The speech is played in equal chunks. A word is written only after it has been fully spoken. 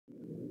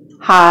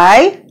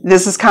Hi,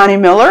 this is Connie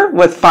Miller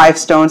with Five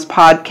Stones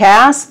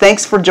Podcast.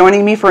 Thanks for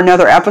joining me for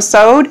another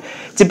episode.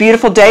 It's a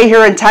beautiful day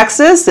here in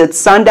Texas. It's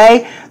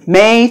Sunday,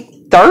 May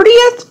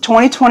 30th,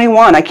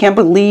 2021. I can't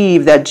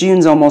believe that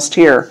June's almost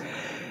here.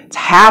 It's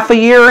half a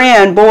year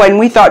in, boy, and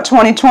we thought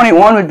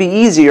 2021 would be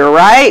easier,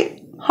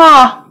 right?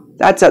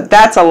 That's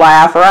a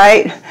laugh,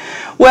 right?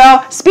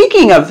 Well,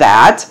 speaking of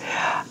that,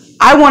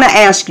 I want to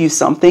ask you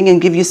something and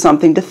give you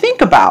something to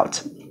think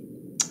about.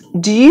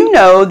 Do you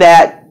know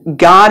that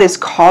God is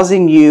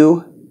causing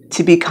you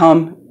to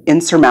become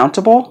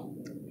insurmountable?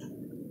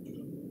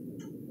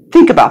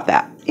 Think about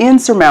that.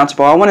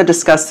 Insurmountable. I want to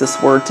discuss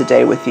this word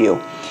today with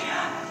you.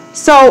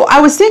 So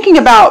I was thinking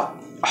about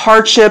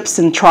hardships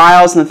and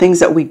trials and the things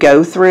that we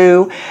go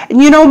through. And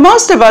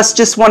most of us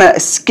just want to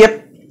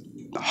skip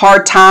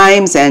hard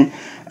times and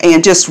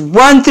just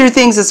run through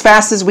things as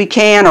fast as we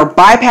can or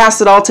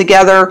bypass it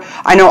altogether.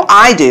 I know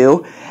I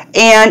do.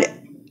 And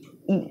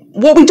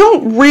what we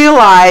don't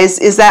realize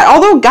is that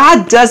although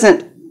God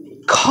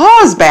doesn't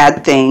cause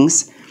bad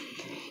things,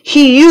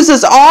 He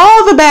uses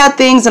all the bad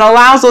things and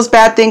allows those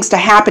bad things to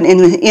happen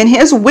in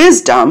His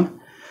wisdom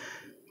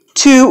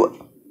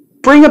to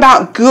bring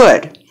about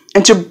good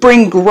and to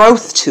bring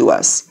growth to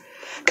us.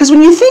 Because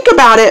when you think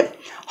about it,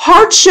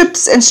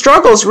 hardships and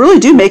struggles really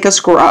do make us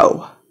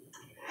grow.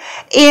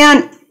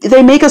 And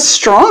they make us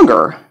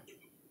stronger.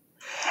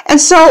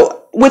 And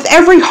so with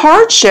every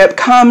hardship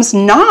comes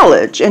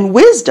knowledge and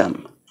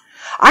wisdom.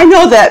 I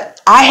know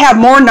that I have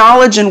more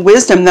knowledge and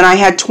wisdom than I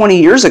had 20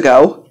 years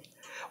ago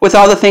with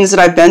all the things that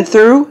I've been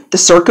through, the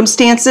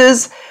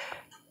circumstances.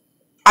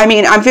 I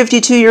mean, I'm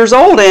 52 years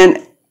old,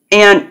 and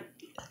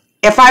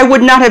if I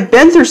would not have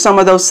been through some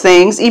of those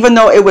things, even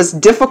though it was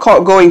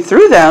difficult going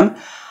through them,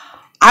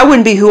 I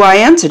wouldn't be who I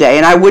am today,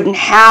 and I wouldn't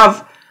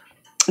have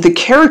the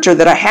character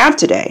that I have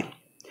today.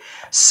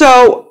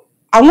 So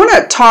I want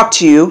to talk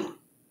to you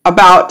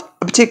about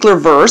a particular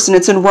verse, and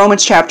it's in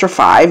Romans chapter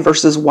 5,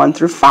 verses 1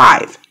 through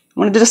 5. I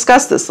wanted to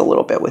discuss this a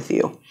little bit with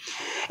you.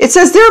 It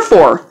says,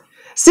 "Therefore,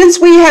 since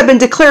we have been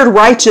declared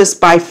righteous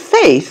by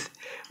faith,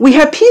 we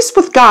have peace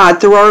with God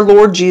through our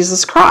Lord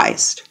Jesus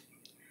Christ."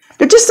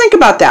 Now just think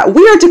about that.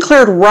 We are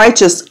declared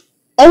righteous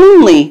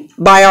only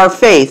by our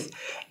faith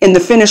in the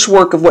finished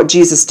work of what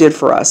Jesus did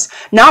for us,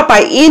 not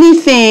by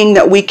anything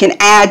that we can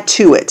add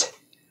to it.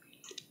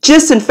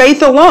 Just in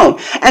faith alone.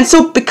 And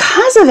so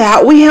because of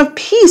that, we have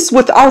peace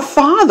with our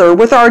Father,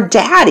 with our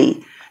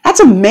Daddy. That's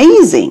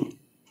amazing.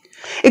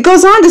 It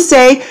goes on to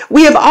say,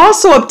 we have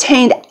also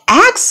obtained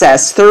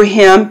access through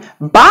Him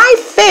by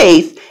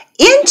faith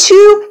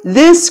into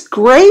this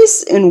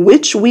grace in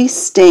which we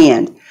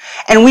stand.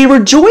 And we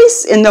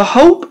rejoice in the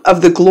hope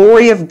of the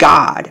glory of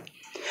God.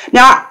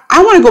 Now,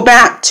 I want to go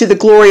back to the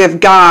glory of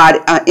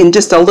God in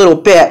just a little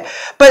bit,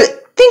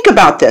 but think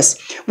about this.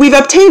 We've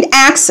obtained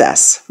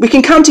access. We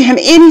can come to Him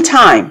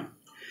anytime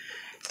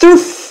through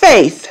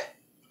faith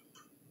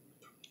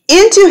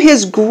into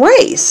His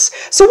grace.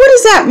 So what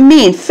does that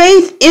mean?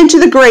 Faith into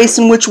the grace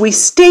in which we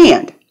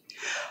stand.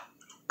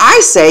 I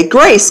say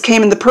grace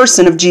came in the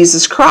person of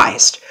Jesus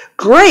Christ.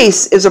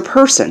 Grace is a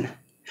person.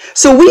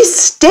 So we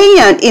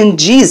stand in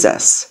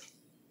Jesus.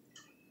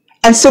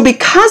 And so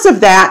because of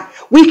that,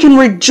 we can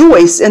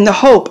rejoice in the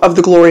hope of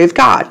the glory of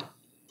God.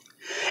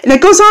 And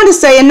it goes on to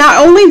say, and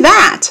not only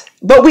that,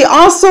 but we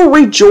also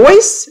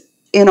rejoice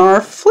in our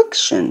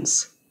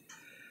afflictions.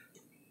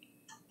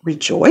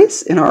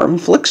 Rejoice in our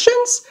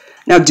afflictions?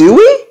 Now, do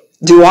we?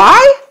 Do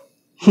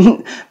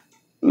I?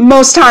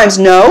 Most times,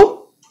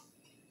 no.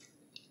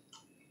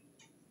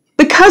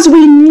 Because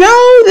we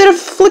know that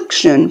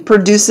affliction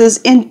produces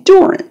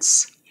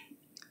endurance.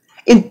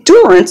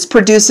 Endurance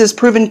produces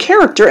proven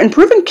character, and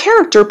proven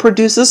character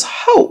produces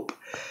hope.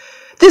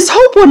 This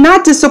hope will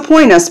not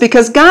disappoint us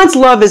because God's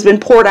love has been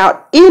poured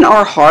out in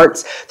our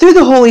hearts through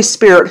the Holy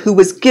Spirit who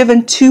was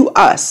given to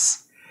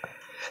us.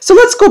 So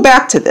let's go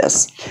back to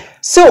this.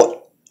 So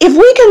if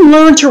we can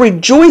learn to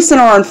rejoice in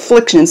our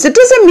afflictions, it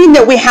doesn't mean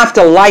that we have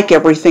to like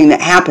everything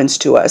that happens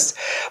to us,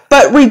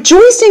 but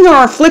rejoicing in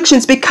our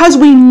afflictions because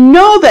we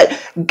know that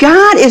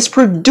God is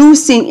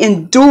producing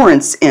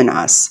endurance in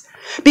us,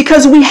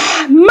 because we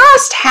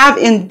must have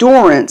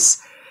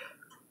endurance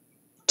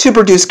to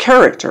produce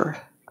character.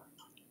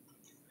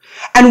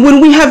 And when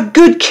we have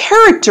good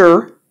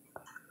character,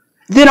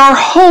 then our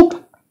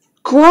hope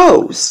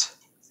grows.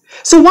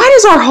 So why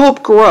does our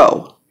hope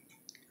grow?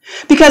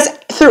 Because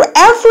through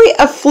every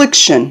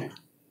affliction,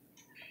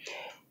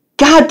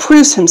 God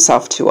proves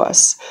Himself to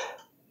us.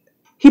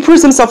 He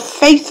proves Himself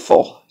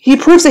faithful. He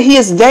proves that He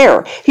is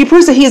there. He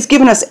proves that He has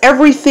given us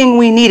everything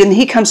we need and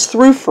He comes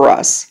through for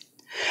us.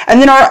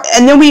 And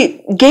then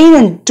we gain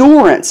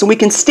endurance and we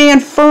can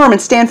stand firm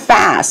and stand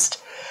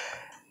fast,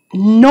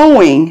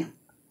 knowing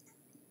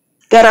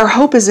that our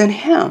hope is in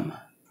Him.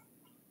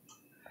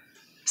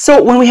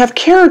 So when we have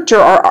character,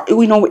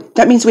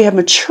 that means we have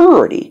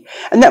maturity.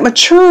 And that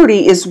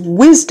maturity is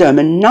wisdom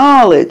and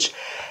knowledge.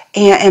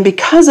 And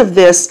because of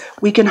this,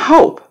 we can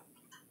hope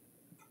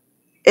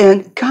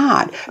in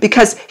God.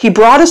 Because He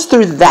brought us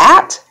through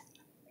that,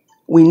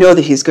 we know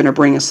that He's going to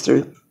bring us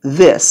through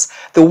the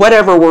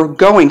whatever we're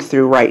going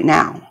through right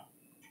now.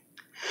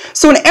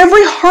 So in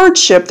every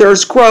hardship,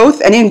 there's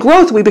growth, and in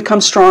growth, we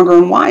become stronger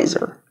and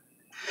wiser.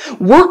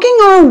 Working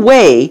our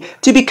way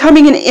to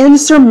becoming an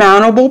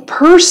insurmountable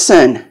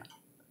person.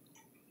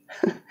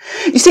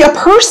 You see, a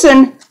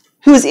person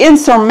who is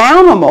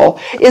insurmountable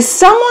is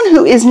someone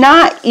who is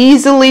not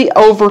easily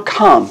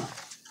overcome.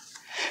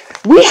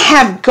 We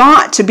have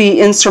got to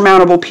be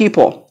insurmountable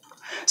people,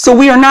 so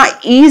we are not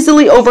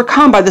easily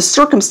overcome by the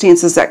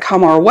circumstances that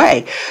come our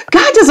way.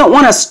 God doesn't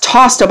want us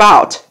tossed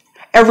about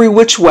every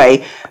which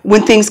way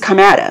when things come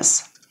at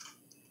us.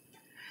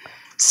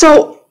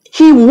 So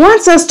He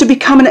wants us to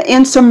become an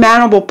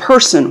insurmountable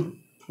person.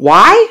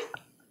 Why?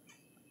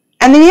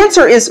 And the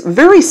answer is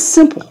very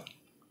simple.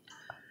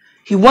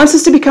 He wants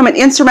us to become an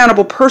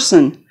insurmountable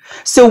person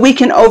so we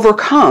can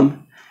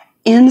overcome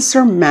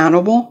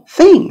insurmountable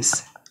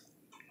things.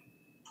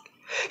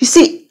 You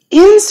see,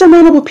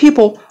 insurmountable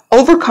people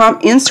overcome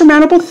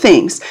insurmountable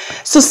things.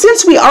 So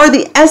since we are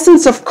the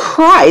essence of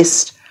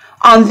Christ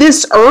on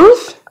this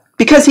earth,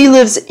 because He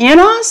lives in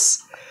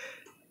us,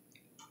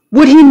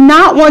 would He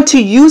not want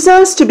to use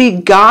us to be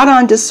God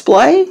on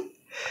display?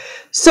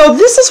 So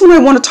this is what I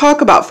want to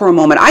talk about for a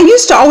moment. I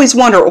used to always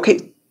wonder,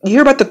 okay, you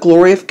hear about the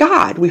glory of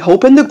God. We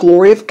hope in the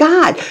glory of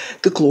God.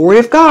 The glory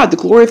of God, the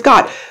glory of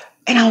God.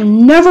 And I'll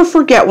never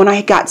forget when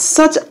I got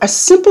such a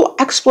simple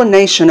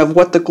explanation of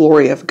what the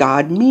glory of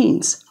God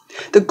means.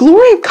 The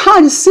glory of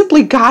God is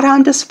simply God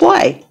on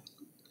display.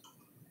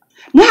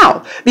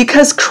 Now,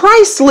 because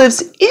Christ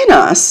lives in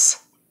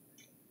us,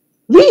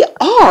 we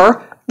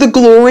are the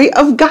glory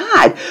of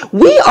God.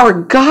 We are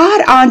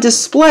God on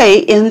display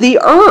in the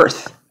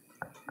earth.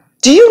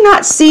 Do you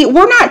not see? We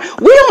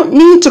don't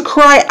need to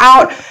cry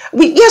out.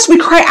 Yes, we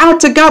cry out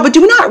to God, but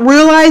do we not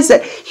realize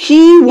that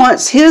He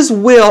wants His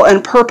will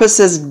and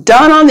purposes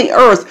done on the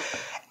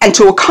earth, and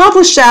to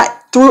accomplish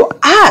that through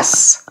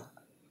us?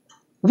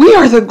 We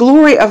are the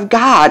glory of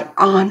God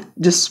on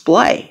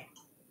display.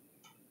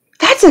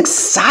 That's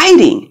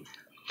exciting.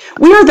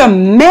 We are the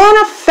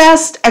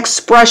manifest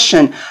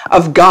expression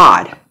of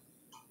God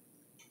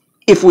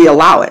if we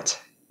allow it,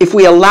 if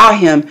we allow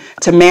Him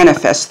to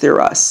manifest through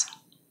us.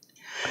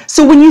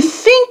 So when you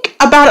think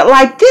about it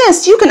like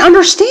this, you can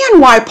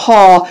understand why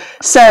Paul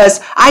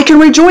says, I can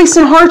rejoice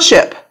in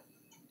hardship.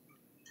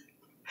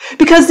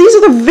 Because these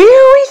are the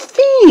very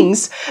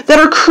things that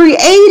are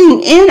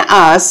creating in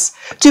us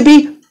to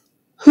be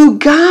who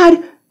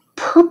God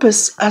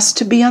purposed us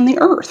to be on the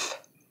earth.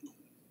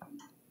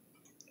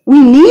 We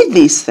need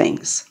these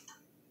things.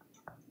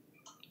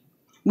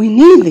 We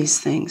need these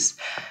things.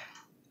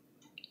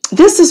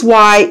 This is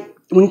why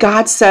when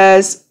God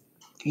says,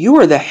 you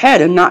are the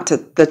head and not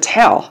the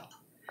tail.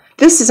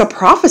 This is a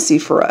prophecy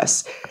for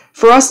us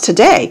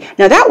today.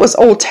 Now that was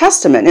Old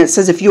Testament, and it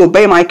says if you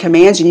obey my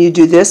commands and you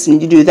do this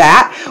and you do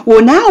that.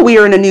 Well, now we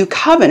are in a new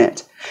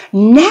covenant.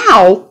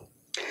 Now,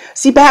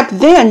 see, back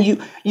then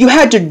you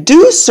had to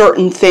do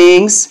certain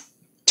things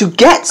to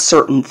get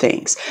certain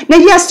things. Now,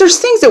 yes, there's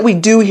things that we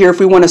do here if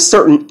we want a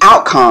certain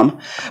outcome,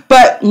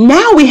 but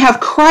now we have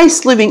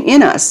Christ living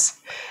in us.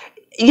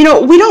 You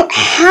know, we don't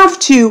have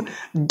to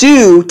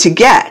do to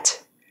get.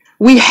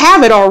 We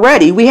have it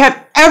already.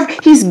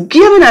 He's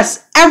given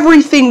us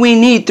everything we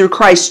need through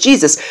Christ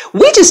Jesus.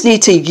 We just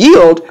need to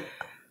yield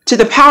to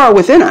the power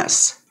within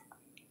us,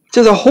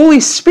 to the Holy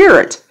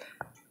Spirit.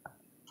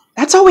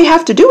 That's all we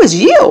have to do is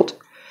yield.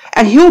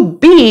 And He'll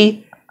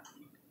be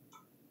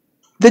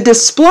the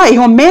display.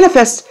 He'll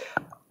manifest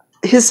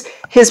His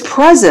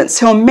presence.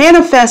 He'll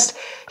manifest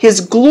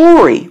His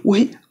glory.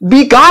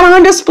 Be God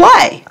on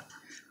display.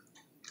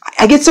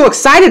 I get so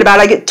excited about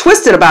it. I get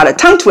twisted about it,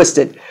 tongue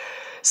twisted.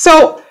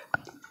 So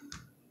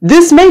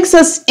this makes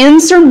us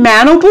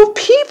insurmountable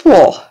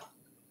people.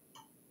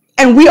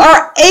 And we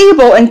are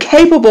able and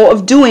capable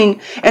of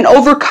doing and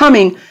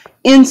overcoming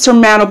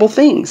insurmountable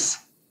things.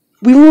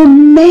 We were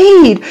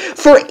made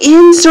for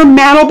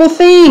insurmountable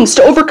things,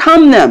 to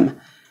overcome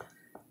them.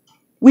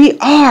 We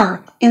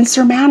are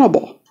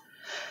insurmountable.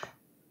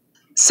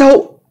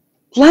 So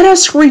let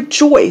us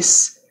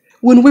rejoice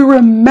when we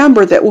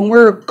remember that when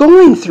we're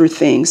going through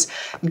things,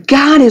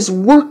 God is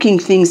working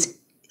things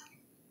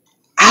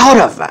out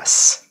of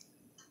us.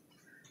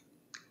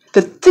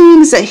 The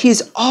things that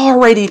He's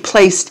already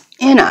placed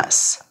in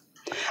us.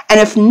 And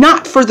if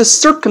not for the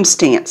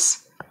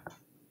circumstance,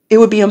 it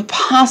would be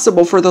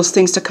impossible for those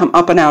things to come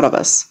up and out of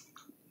us.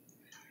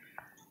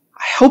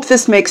 I hope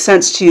this makes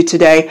sense to you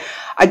today.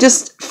 I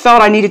just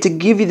felt I needed to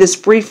give you this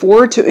brief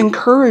word to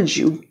encourage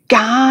you.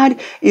 God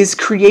is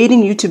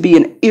creating you to be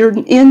an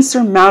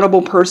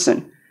insurmountable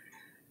person.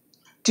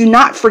 Do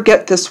not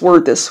forget this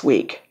word this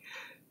week.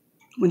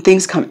 When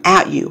things come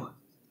at you,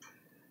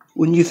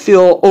 when you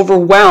feel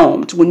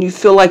overwhelmed, when you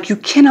feel like you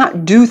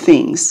cannot do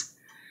things,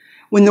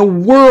 when the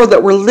world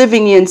that we're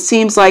living in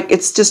seems like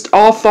it's just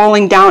all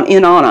falling down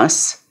in on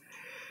us,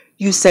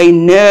 you say,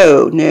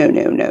 no, no,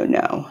 no, no,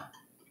 no.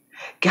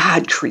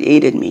 God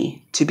created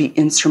me to be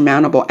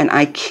insurmountable, and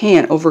I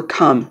can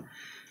overcome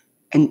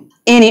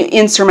any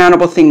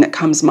insurmountable thing that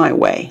comes my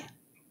way.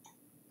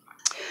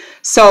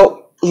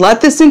 So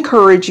let this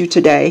encourage you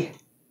today,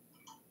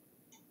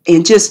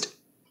 and just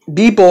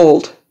be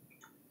bold.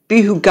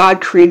 Be who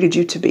God created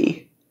you to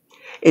be,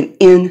 an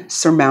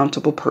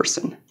insurmountable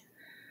person.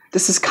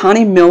 This is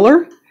Connie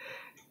Miller.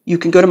 You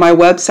can go to my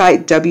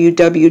website,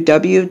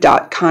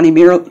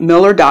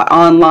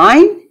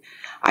 www.conniemiller.online.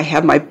 I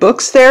have my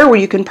books there where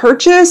you can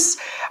purchase.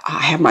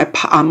 I have my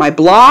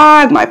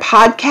blog, my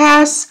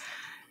podcasts.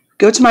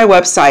 Go to my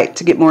website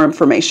to get more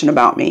information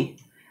about me.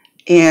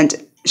 And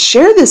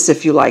share this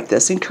if you like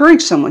this.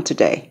 Encourage someone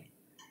today.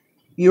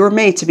 You are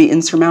made to be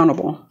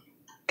insurmountable.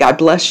 God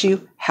bless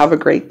you. Have a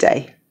great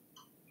day.